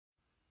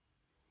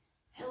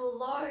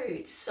Hello,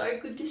 it's so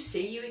good to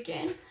see you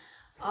again.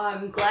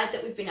 I'm glad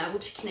that we've been able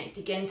to connect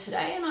again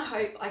today, and I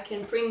hope I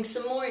can bring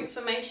some more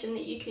information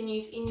that you can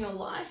use in your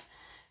life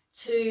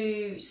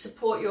to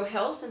support your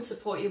health and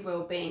support your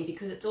well-being,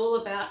 because it's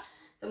all about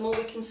the more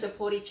we can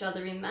support each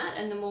other in that,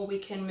 and the more we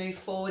can move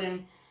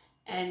forward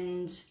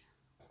and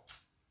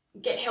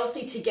get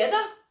healthy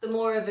together, the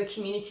more of a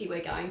community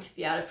we're going to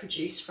be able to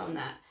produce from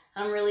that.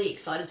 And I'm really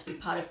excited to be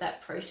part of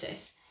that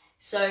process.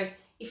 So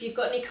if you've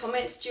got any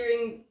comments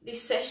during this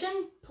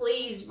session,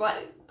 please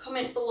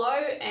comment below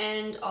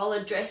and I'll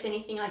address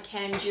anything I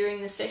can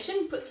during the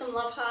session. Put some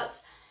love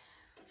hearts,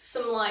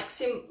 some likes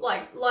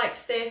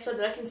there so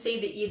that I can see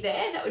that you're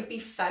there. That would be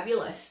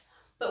fabulous.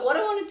 But what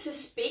I wanted to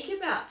speak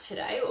about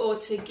today, or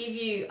to give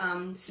you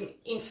some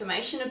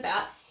information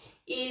about,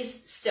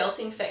 is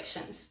stealth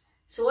infections.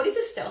 So what is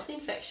a stealth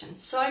infection?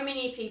 So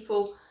many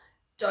people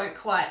don't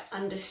quite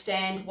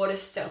understand what a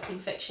stealth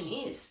infection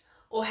is,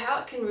 or how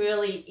it can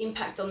really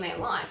impact on their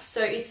life.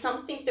 So it's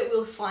something that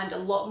we'll find a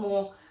lot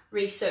more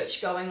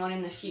research going on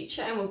in the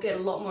future, and we'll get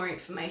a lot more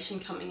information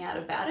coming out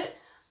about it.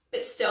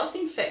 But stealth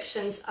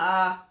infections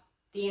are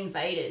the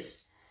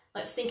invaders.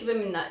 Let's think of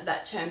them in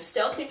that term.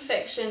 Stealth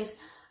infections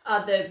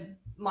are the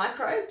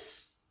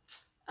microbes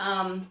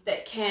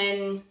that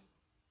can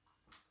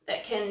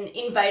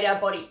invade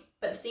our body.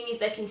 But the thing is,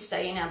 they can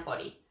stay in our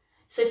body.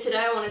 So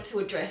today I wanted to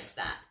address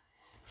that.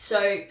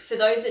 So for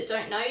those that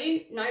don't know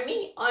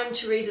me, I'm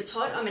Teresa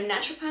Todd. I'm a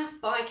naturopath,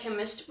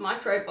 biochemist,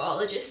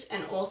 microbiologist,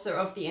 and author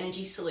of The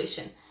Energy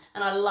Solution.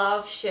 And I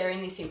love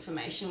sharing this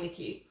information with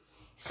you.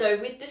 So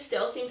with the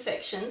stealth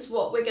infections,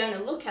 what we're going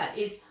to look at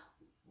is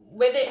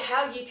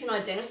how you can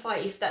identify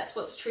if that's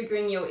what's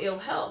triggering your ill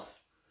health.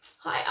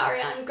 Hi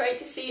Ariane, great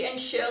to see you. And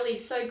Shirley,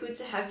 so good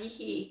to have you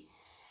here.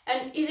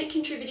 And is it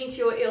contributing to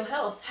your ill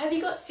health? Have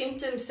you got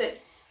symptoms that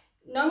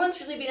no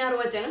one's really been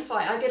able to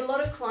identify? I get a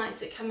lot of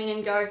clients that come in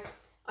and go,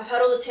 I've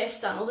had all the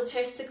tests done, all the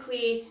tests are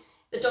clear,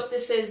 the doctor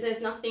says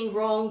there's nothing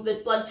wrong,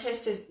 the blood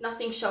test, there's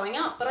nothing showing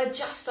up, but I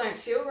just don't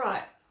feel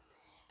right.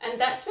 And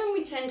that's when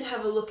we tend to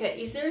have a look at,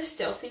 is there a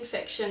stealth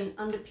infection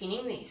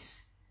underpinning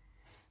this?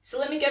 So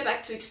let me go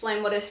back to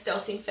explain what a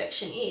stealth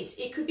infection is.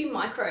 It could be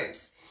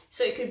microbes,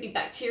 so it could be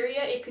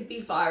bacteria, it could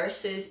be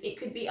viruses, it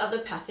could be other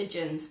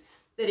pathogens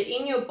that are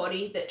in your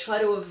body that try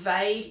to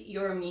evade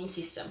your immune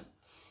system.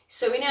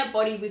 So in our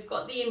body, we've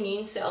got the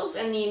immune cells,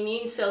 and the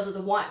immune cells are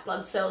the white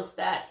blood cells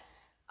that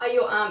are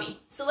your army.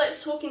 So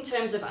let's talk in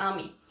terms of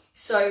army.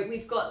 So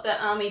we've got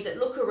the army that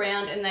look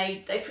around and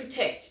they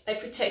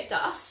protect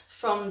us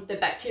from the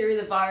bacteria,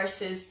 the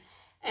viruses,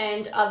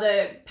 and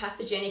other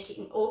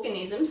pathogenic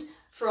organisms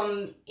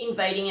from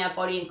invading our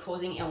body and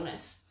causing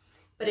illness.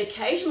 But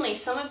occasionally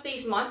some of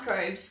these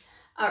microbes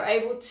are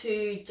able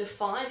to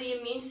defy the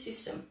immune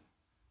system.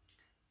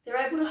 They're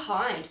able to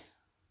hide.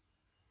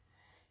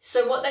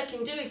 So what they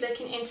can do is they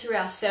can enter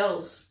our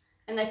cells,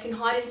 and they can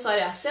hide inside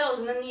our cells,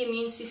 and then the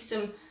immune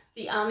system,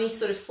 the army,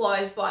 sort of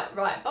flies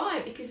right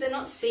by, because they're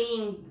not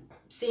seeing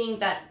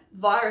that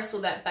virus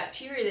or that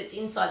bacteria that's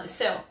inside the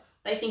cell.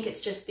 They think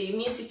it's just, the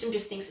immune system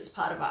just thinks it's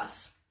part of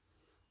us.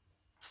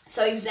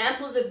 So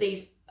examples of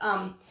these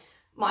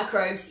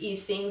microbes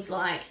is things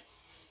like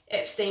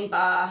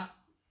Epstein-Barr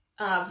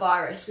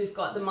virus, we've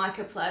got the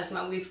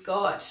mycoplasma, we've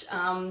got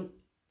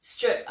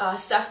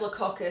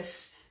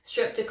staphylococcus,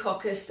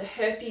 streptococcus, the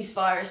herpes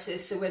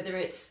viruses, so whether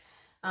it's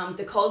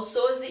the cold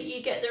sores that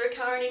you get the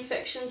recurrent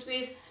infections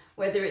with,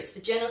 whether it's the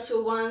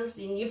genital ones,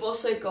 then you've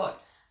also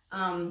got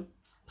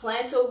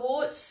plantar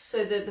warts,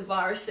 so the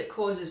virus that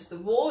causes the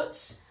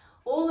warts.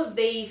 All of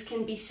these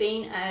can be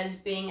seen as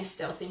being a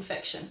stealth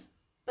infection.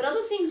 But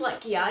other things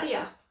like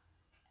Giardia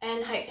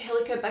and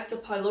Helicobacter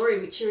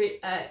pylori, which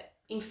are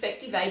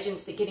infective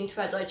agents that get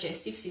into our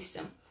digestive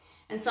system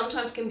and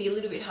sometimes can be a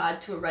little bit hard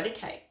to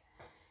eradicate.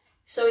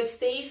 So it's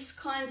these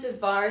kinds of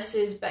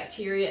viruses,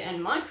 bacteria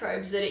and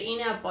microbes that are in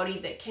our body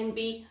that can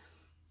be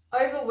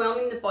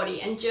overwhelming the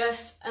body and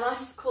I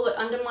call it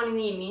undermining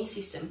the immune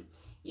system.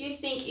 You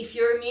think if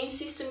your immune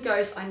system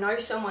goes, I know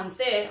someone's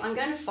there, I'm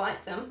going to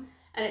fight them,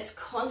 and it's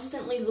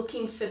constantly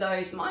looking for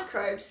those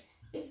microbes,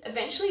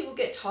 eventually it will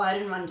get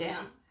tired and run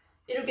down.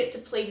 It'll get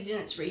depleted in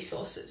its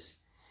resources.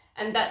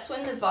 And that's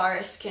when the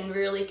virus can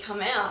really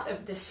come out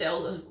of the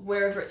cell,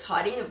 wherever it's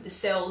hiding, of the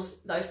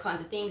cells, those kinds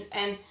of things,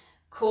 and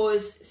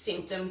cause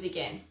symptoms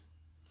again.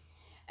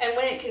 And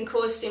when it can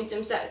cause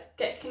symptoms, that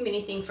can be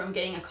anything from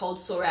getting a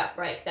cold sore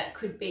outbreak. That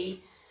could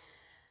be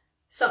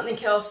something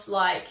else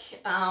like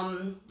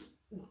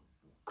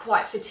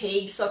quite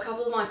fatigued. So a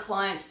couple of my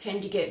clients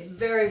tend to get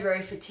very,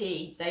 very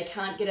fatigued. They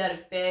can't get out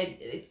of bed.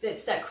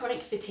 It's that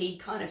chronic fatigue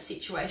kind of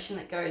situation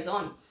that goes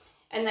on.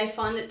 And they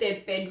find that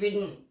they're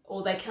bedridden,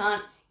 or they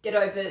can't get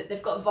over,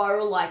 they've got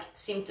viral-like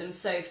symptoms,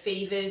 so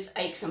fevers,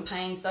 aches and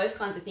pains, those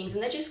kinds of things,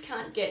 and they just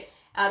can't get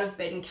out of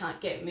bed and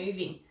can't get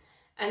moving.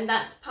 And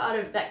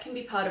that can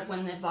be part of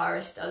when the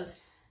virus does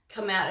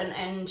come out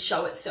and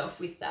show itself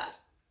with that.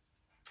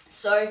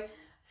 So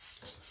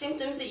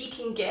symptoms that you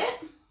can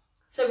get.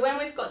 So when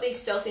we've got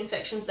these stealth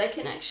infections,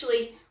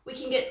 we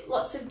can get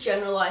lots of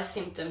generalized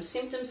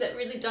symptoms that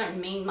really don't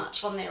mean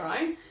much on their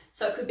own.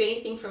 So it could be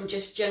anything from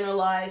just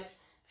generalized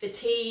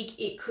fatigue,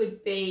 it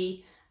could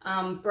be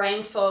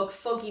brain fog,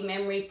 foggy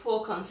memory,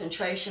 poor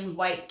concentration,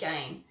 weight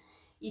gain.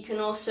 You can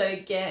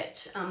also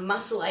get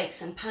muscle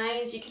aches and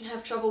pains. You can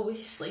have trouble with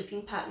your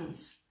sleeping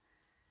patterns.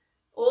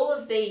 All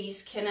of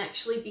these can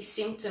actually be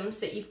symptoms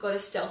that you've got a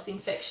stealth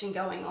infection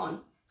going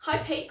on. Hi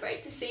Pete,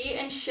 great to see you.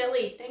 And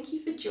Shelley, thank you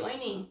for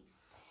joining.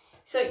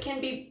 So it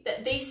can be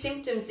that these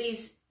symptoms,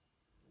 these,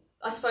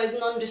 I suppose,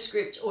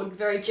 nondescript or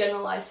very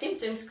generalized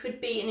symptoms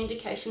could be an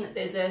indication that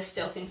there's a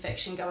stealth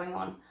infection going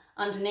on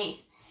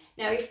underneath.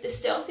 Now, if the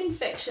stealth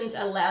infection's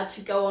allowed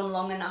to go on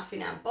long enough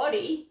in our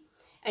body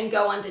and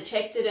go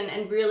undetected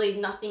and really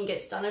nothing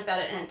gets done about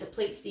it and it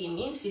depletes the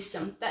immune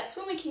system, that's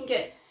when we can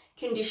get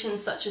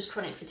conditions such as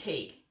chronic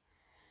fatigue.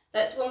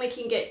 That's when we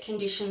can get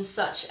conditions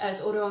such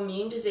as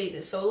autoimmune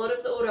diseases. So a lot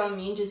of the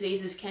autoimmune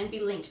diseases can be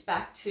linked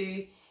back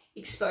to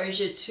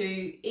exposure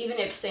to even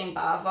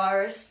Epstein-Barr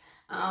virus.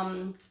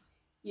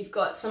 You've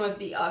got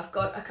I've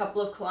got a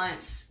couple of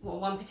clients, well,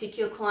 one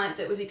particular client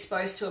that was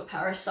exposed to a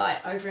parasite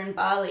over in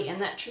Bali,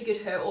 and that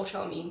triggered her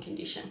autoimmune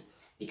condition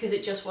because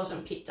it just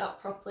wasn't picked up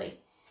properly.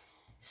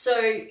 So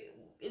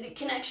it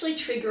can actually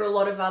trigger a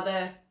lot of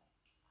other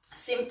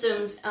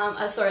symptoms, a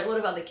lot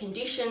of other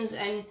conditions,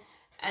 and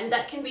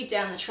that can be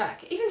down the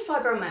track. Even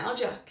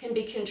fibromyalgia can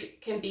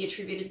be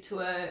attributed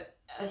to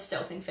a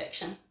stealth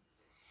infection.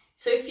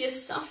 So if you're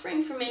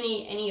suffering from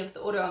any of the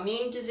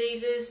autoimmune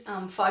diseases,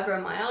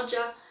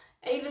 fibromyalgia,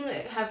 even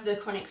that have the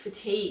chronic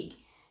fatigue,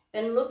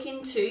 then look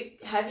into,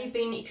 have you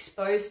been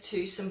exposed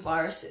to some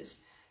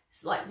viruses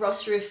like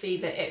Rossiter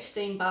fever,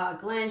 Epstein-Barr,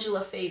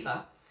 glandular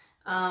fever,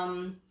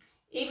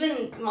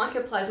 even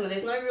mycoplasma.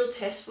 There's no real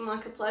test for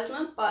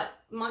mycoplasma, but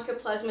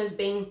mycoplasma has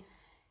been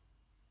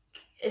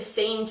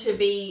seen to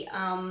be,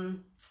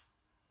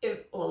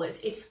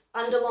 it's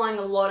underlying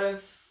a lot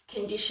of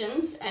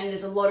conditions, and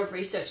there's a lot of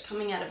research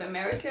coming out of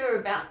America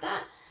about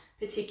that,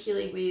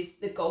 particularly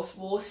with the Gulf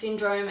War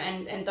syndrome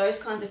and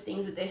those kinds of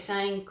things that they're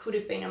saying could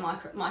have been a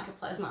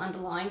mycoplasma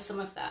underlying some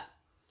of that.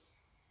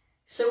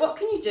 So what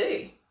can you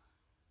do?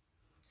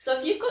 So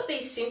if you've got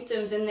these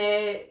symptoms and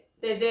they're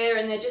there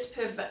and they're just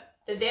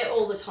they're there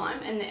all the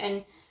time,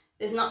 and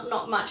there's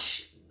not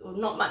much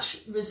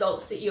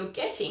results that you're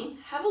getting,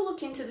 have a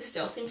look into the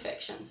stealth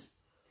infections.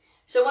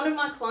 So one of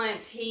my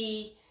clients,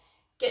 he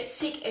gets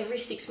sick every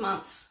 6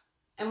 months.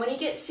 And when he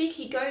gets sick,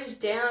 he goes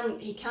down,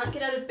 he can't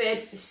get out of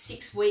bed for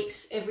 6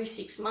 weeks every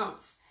 6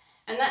 months.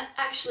 And that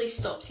actually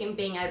stops him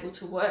being able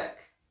to work.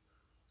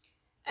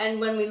 And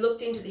when we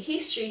looked into the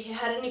history, he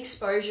had an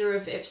exposure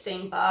of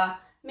Epstein-Barr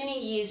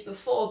many years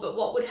before, but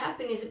what would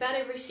happen is about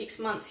every 6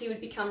 months he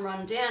would become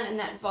run down, and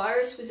that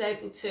virus was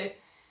able to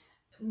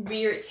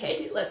rear its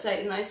head, let's say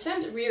it in those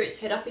terms, rear its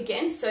head up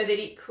again so that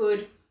it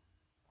could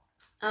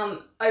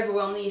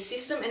overwhelm the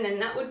system, and then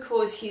that would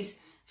cause his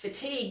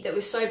fatigue that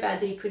was so bad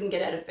that he couldn't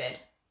get out of bed.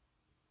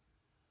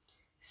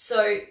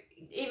 So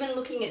even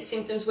looking at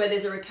symptoms where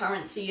there's a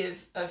recurrency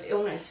of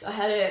illness, I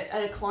had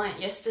a client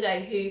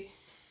yesterday who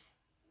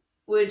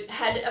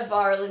had a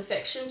viral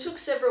infection, took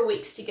several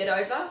weeks to get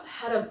over,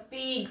 had a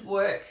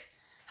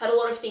had a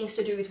lot of things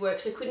to do with work,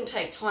 so couldn't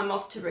take time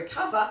off to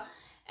recover,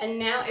 and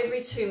now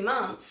every 2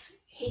 months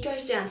he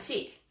goes down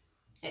sick.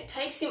 It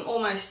takes him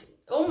almost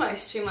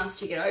 2 months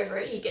to get over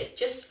it. He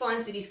just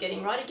finds that he's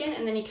getting right again,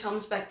 and then he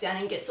comes back down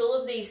and gets all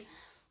of these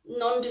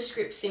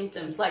nondescript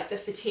symptoms like the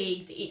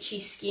fatigue, the itchy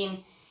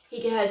skin.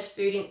 He has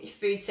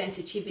food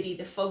sensitivity,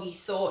 the foggy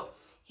thought.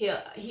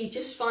 He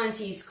just finds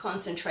his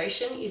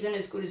concentration isn't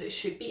as good as it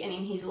should be, and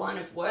in his line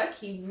of work,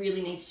 he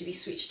really needs to be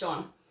switched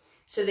on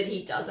so that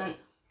he doesn't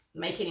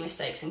make any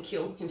mistakes and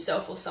kill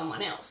himself or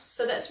someone else.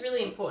 So that's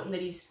really important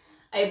that he's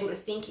able to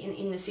think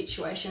in the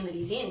situation that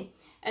he's in.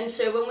 And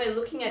so when we're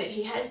looking at it,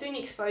 he has been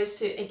exposed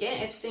to,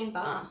 again,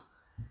 Epstein-Barr.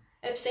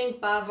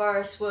 Epstein-Barr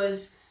virus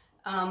was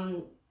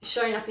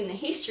shown up in the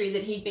history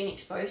that he'd been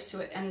exposed to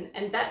it,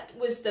 and that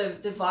was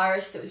the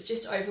virus that was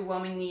just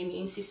overwhelming the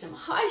immune system.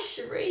 Hi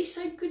Cherie,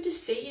 so good to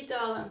see you,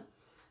 darling.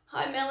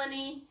 Hi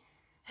Melanie.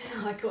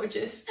 Hi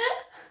gorgeous.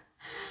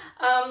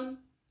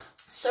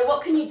 So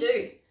what can you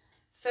do?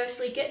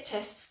 Firstly, get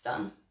tests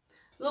done.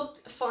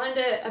 Find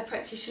a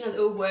practitioner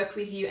that will work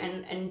with you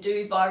and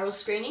do viral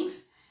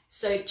screenings.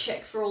 So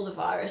check for all the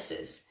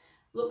viruses.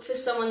 Look for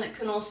someone that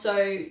can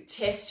also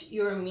test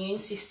your immune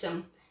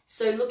system.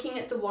 So looking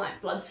at the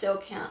white blood cell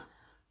count.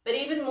 But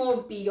even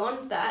more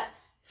beyond that,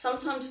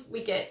 sometimes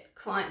we get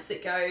clients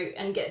that go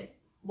and get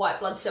white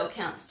blood cell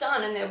counts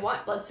done and their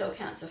white blood cell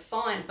counts are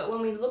fine. But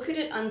when we look at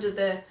it under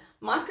the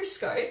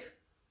microscope,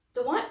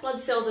 the white blood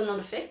cells are not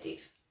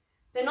effective.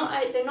 They're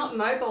not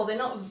mobile, they're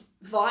not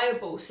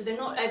viable, so they're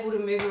not able to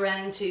move around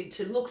and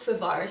to look for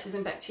viruses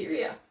and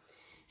bacteria.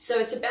 So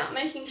it's about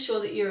making sure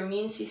that your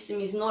immune system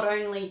is not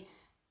only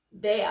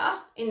there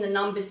in the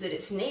numbers that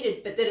it's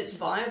needed, but that it's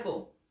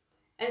viable.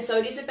 And so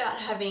it is about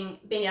having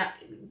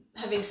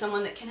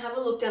someone that can have a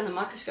look down the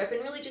microscope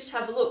and really just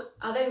have a look.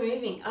 Are they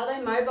moving? Are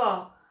they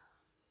mobile?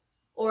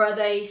 Or are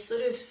they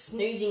sort of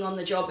snoozing on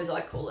the job, as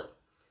I call it?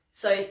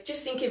 So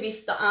just think of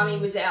if the army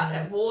was out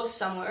at war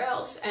somewhere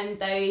else and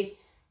they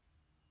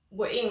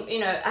were in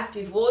an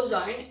active war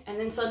zone and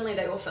then suddenly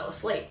they all fell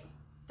asleep.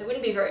 They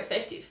wouldn't be very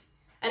effective.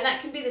 And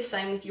that can be the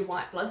same with your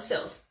white blood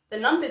cells. The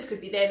numbers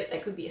could be there, but they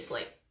could be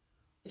asleep,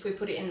 if we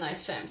put it in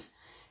those terms.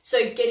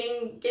 So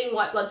getting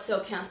white blood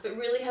cell counts, but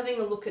really having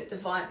a look at the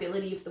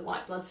viability of the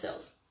white blood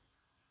cells.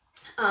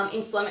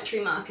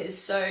 Inflammatory markers,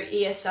 so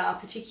ESR,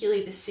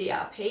 particularly the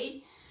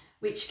CRP,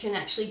 which can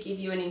actually give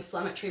you an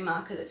inflammatory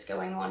marker that's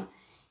going on.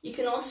 You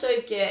can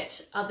also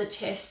get other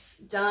tests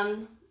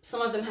done.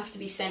 Some of them have to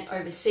be sent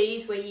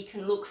overseas, where you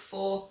can look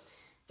for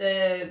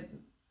the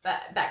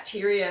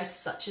bacteria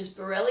such as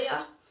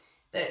Borrelia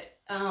that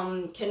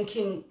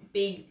can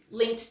be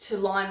linked to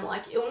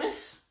Lyme-like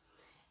illness.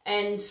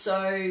 And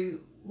so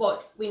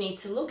what we need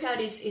to look at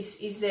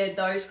is there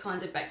those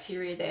kinds of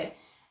bacteria there?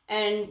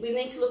 And we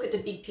need to look at the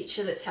big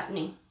picture that's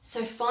happening.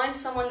 So find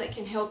someone that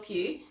can help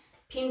you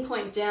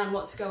pinpoint down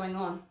what's going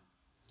on.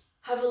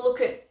 Have a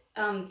look at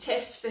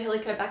tests for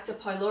Helicobacter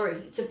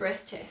pylori. It's a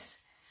breath test.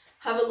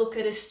 Have a look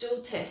at a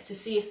stool test to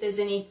see if there's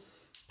any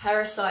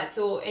parasites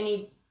or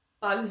any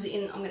bugs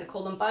in, I'm going to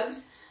call them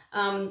bugs,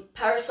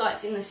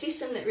 parasites in the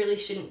system that really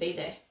shouldn't be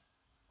there.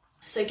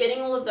 So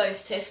getting all of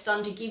those tests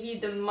done to give you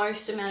the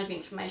most amount of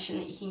information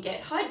that you can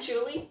get. Hi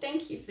Julie,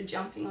 thank you for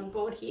jumping on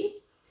board here.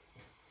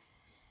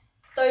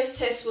 Those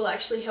tests will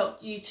actually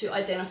help you to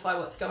identify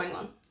what's going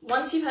on.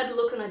 Once you've had a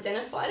look and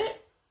identified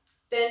it,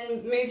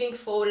 then moving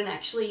forward and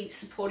actually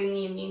supporting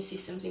the immune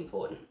system is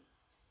important.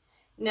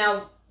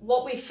 Now,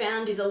 what we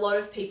found is a lot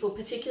of people,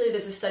 particularly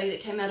there's a study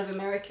that came out of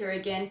America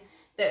again,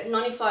 that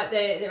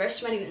they're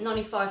estimating that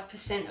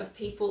 95% of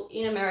people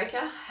in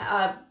America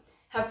have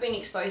been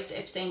exposed to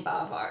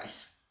Epstein-Barr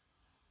virus.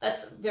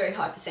 That's a very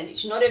high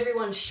percentage. Not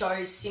everyone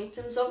shows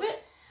symptoms of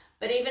it,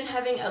 but even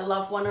having a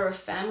loved one or a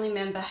family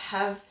member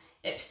have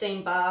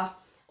Epstein-Barr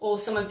or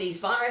some of these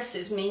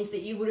viruses means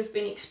that you would have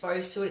been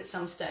exposed to it at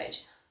some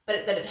stage,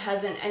 but that it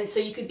hasn't. And so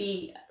you could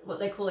be what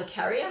they call a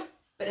carrier,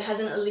 but it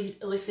hasn't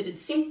elicited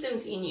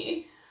symptoms in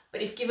you.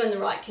 But if given the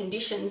right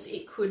conditions,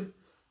 it could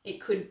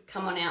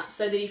come on out.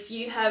 So that if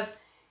you have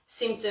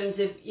symptoms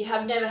of, you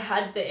have never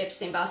had the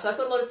Epstein-Barr. So I've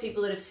got a lot of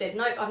people that have said,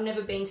 nope, I've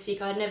never been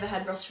sick. I've never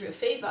had Ross River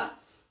fever.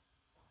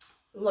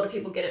 A lot of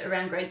people get it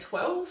around grade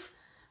 12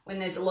 when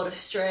there's a lot of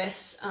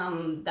stress,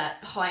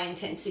 that high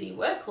intensity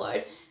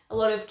workload. A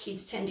lot of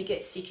kids tend to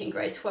get sick in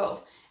grade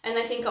 12 and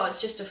they think, oh,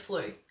 it's just a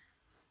flu.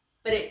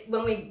 But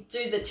when we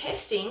do the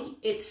testing,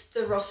 it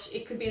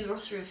could be the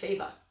Ross River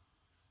fever.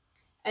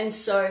 And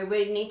so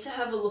we need to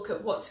have a look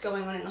at what's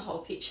going on in the whole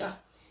picture.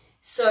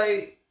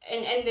 So,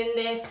 and then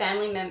their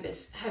family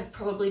members have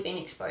probably been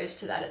exposed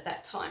to that at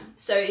that time.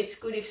 So it's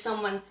good if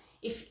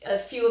a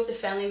few of the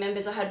family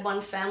members, I had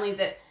one family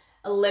that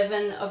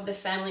 11 of the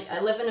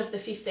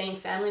 15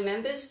 family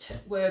members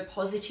were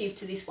positive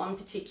to this one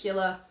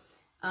particular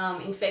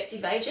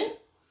infective agent.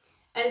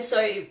 And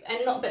so,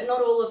 but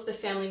not all of the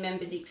family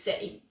members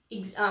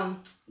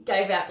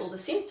gave out all the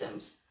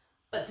symptoms,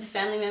 but the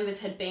family members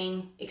had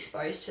been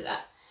exposed to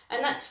that.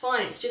 And that's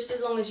fine. It's just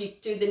as long as you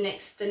do the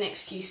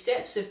next few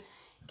steps of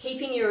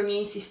keeping your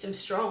immune system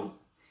strong,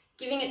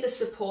 giving it the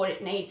support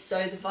it needs.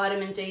 So the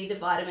vitamin D, the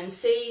vitamin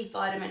C,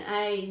 vitamin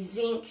A,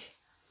 zinc,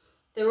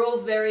 they're all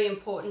very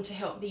important to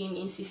help the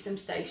immune system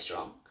stay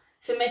strong.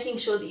 So making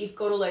sure that you've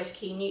got all those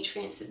key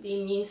nutrients that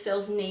the immune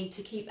cells need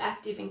to keep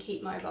active and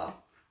keep mobile.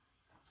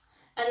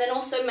 And then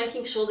also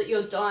making sure that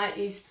your diet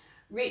is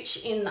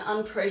rich in the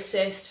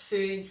unprocessed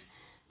foods,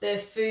 the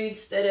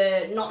foods that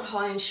are not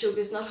high in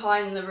sugars, not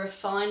high in the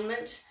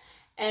refinement,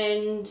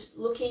 and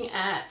looking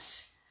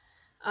at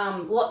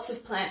lots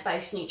of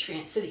plant-based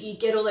nutrients so that you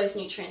get all those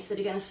nutrients that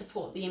are going to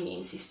support the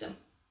immune system.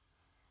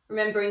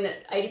 Remembering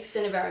that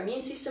 80% of our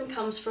immune system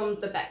comes from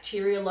the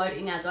bacterial load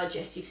in our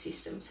digestive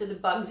system, so the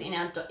bugs in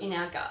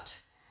our gut.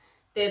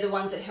 They're the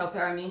ones that help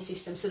our immune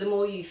system. So the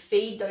more you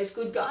feed those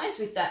good guys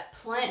with that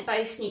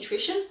plant-based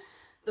nutrition,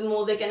 the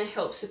more they're going to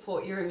help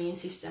support your immune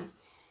system.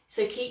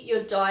 So keep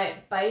your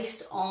diet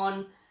based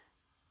on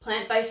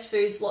plant-based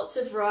foods, lots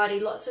of variety,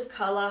 lots of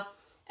colour,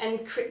 and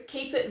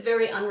keep it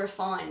very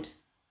unrefined.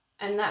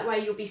 And that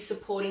way you'll be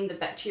supporting the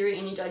bacteria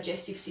in your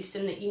digestive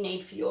system that you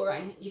need for your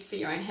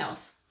own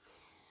health.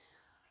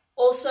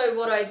 Also,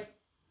 what I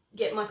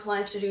get my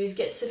clients to do is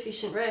get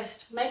sufficient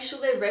rest. Make sure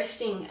they're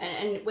resting,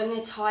 and when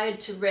they're tired,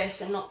 to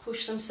rest and not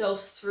push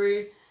themselves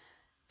through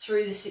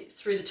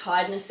the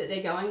tiredness that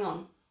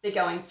they're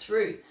going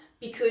through,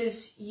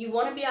 because you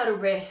want to be able to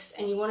rest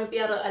and you want to be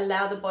able to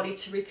allow the body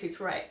to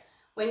recuperate.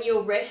 When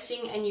you're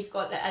resting and you've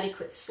got the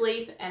adequate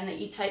sleep and that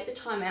you take the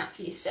time out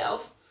for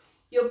yourself,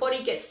 your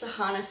body gets to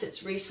harness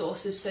its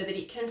resources so that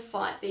it can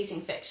fight these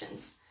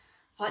infections,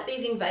 fight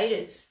these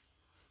invaders.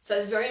 So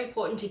it's very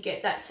important to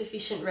get that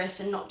sufficient rest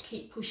and not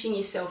keep pushing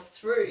yourself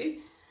through,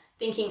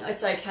 thinking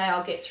it's okay,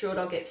 I'll get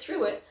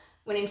through it,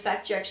 when in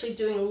fact you're actually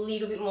doing a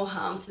little bit more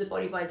harm to the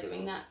body by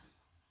doing that.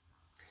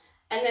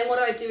 And then what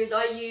I do is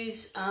I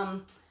use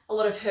a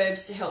lot of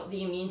herbs to help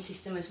the immune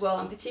system as well,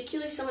 and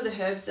particularly some of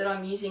the herbs that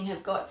I'm using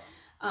have got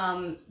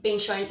been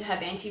shown to have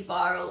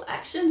antiviral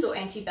actions or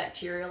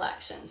antibacterial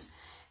actions,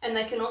 and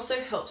they can also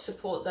help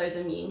support those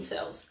immune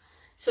cells.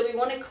 So we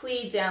want to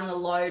clear down the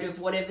load of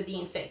whatever the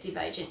infective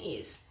agent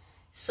is.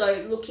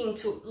 So looking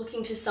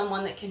to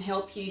someone that can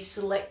help you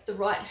select the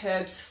right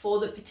herbs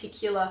for the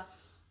particular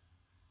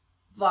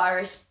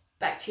virus,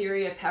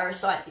 bacteria,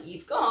 parasite that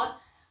you've got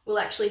will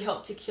actually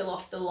help to kill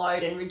off the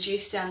load and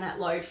reduce down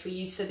that load for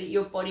you so that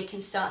your body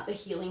can start the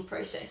healing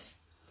process.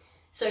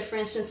 So for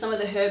instance, some of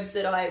the herbs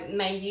that I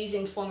may use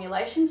in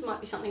formulations might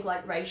be something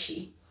like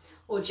reishi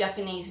or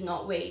Japanese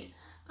knotweed.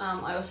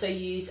 I also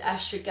use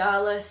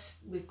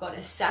astragalus, we've got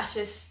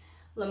asatis,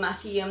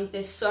 lamatium.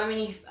 There's so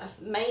many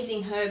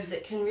amazing herbs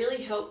that can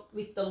really help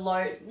with the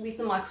load, with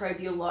the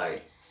microbial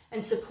load,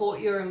 and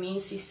support your immune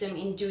system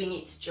in doing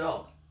its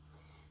job.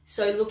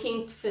 So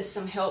looking for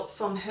some help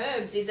from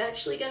herbs is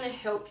actually going to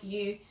help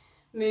you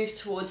move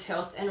towards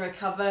health and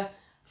recover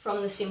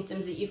from the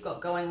symptoms that you've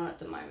got going on at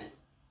the moment.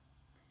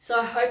 So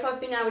I hope I've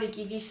been able to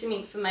give you some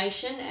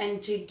information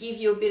and to give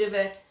you a bit of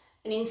an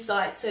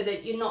insight so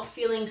that you're not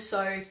feeling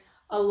so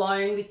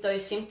alone with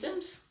those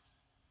symptoms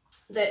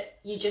that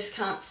you just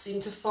can't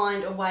seem to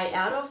find a way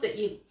out of, that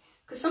you,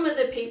 because some of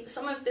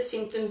the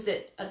symptoms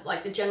that are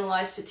like the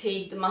generalized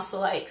fatigue, the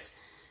muscle aches,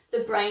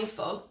 the brain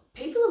fog,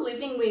 people are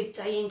living with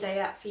day in, day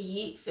out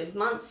for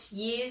months,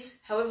 years,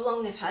 however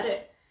long they've had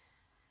it.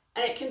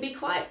 And it can be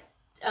quite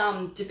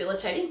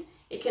debilitating.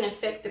 It can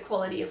affect the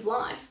quality of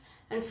life.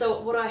 And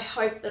so what I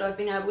hope that I've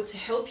been able to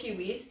help you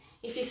with,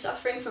 if you're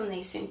suffering from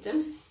these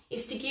symptoms,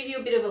 is to give you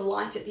a bit of a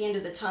light at the end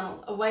of the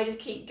tunnel, a way to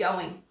keep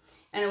going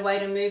and a way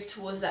to move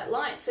towards that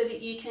light so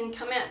that you can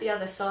come out the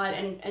other side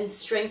and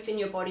strengthen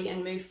your body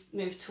and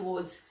move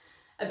towards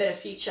a better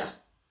future.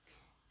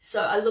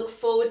 So I look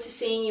forward to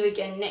seeing you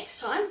again next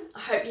time. I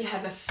hope you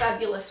have a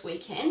fabulous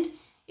weekend.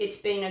 It's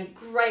been a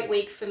great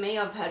week for me.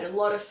 I've had a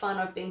lot of fun.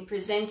 I've been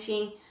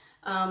presenting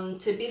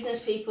to business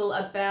people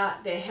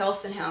about their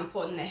health and how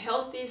important their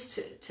health is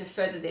to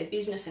further their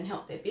business and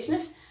help their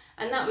business.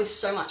 And that was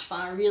so much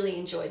fun. I really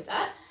enjoyed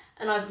that.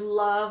 And I've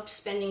loved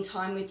spending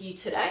time with you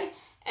today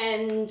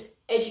and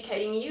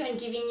educating you and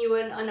giving you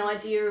an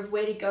idea of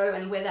where to go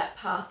and where that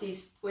path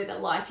is, where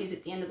that light is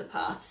at the end of the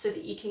path, so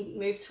that you can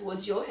move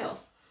towards your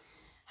health.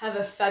 Have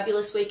a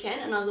fabulous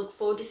weekend, and I look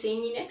forward to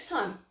seeing you next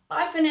time.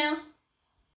 Bye for now.